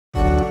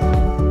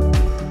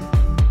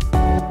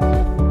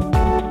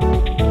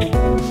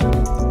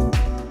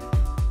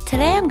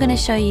going to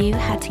show you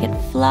how to get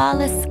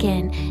flawless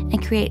skin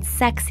and create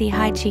sexy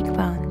high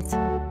cheekbones.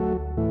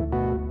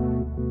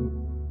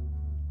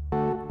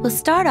 We'll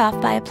start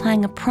off by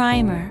applying a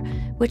primer,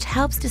 which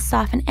helps to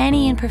soften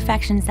any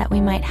imperfections that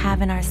we might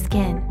have in our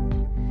skin.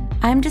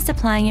 I'm just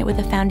applying it with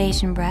a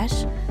foundation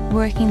brush,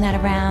 working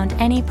that around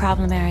any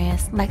problem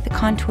areas like the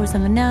contours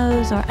of the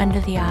nose or under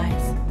the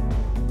eyes.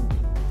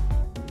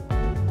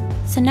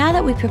 So now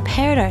that we've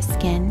prepared our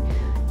skin,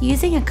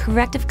 using a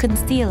corrective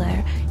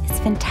concealer is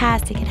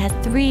fantastic. It has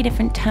 3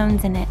 different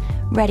tones in it,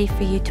 ready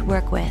for you to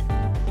work with.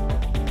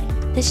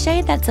 The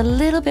shade that's a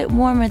little bit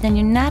warmer than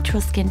your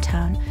natural skin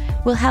tone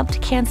will help to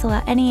cancel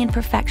out any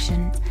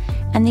imperfections,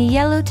 and the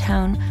yellow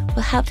tone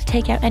will help to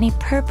take out any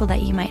purple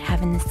that you might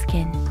have in the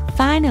skin.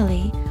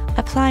 Finally,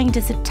 applying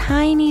just a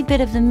tiny bit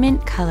of the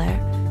mint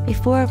color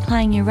before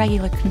applying your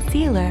regular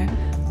concealer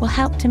will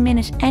help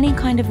diminish any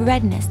kind of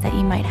redness that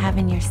you might have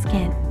in your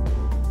skin.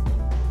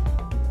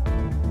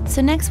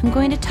 So next I'm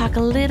going to talk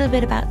a little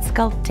bit about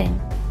sculpting.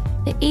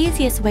 The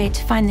easiest way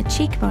to find the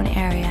cheekbone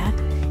area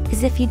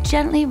is if you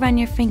gently run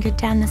your finger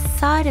down the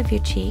side of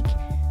your cheek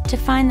to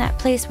find that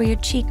place where your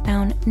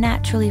cheekbone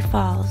naturally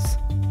falls.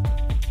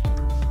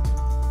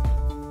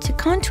 To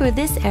contour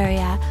this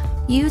area,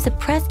 use a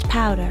pressed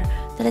powder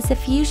that is a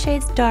few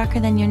shades darker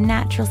than your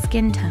natural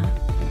skin tone.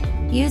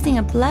 Using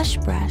a blush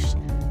brush,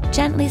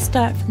 gently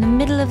start from the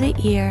middle of the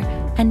ear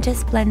and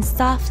just blend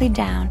softly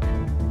down.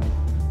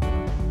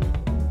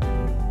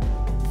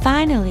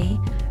 Finally,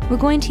 we're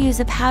going to use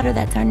a powder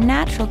that's our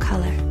natural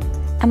color,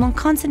 and we'll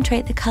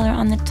concentrate the color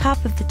on the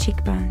top of the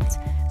cheekbones,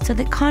 so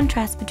the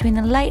contrast between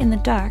the light and the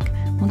dark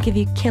will give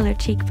you killer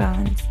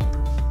cheekbones.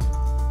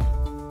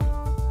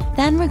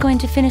 Then we're going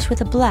to finish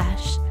with a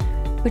blush.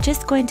 We're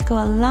just going to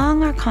go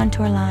along our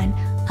contour line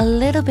a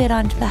little bit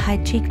onto the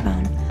high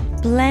cheekbone,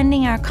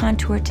 blending our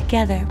contour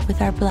together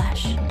with our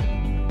blush.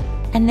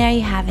 And there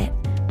you have it,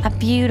 a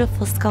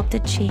beautiful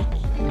sculpted cheek.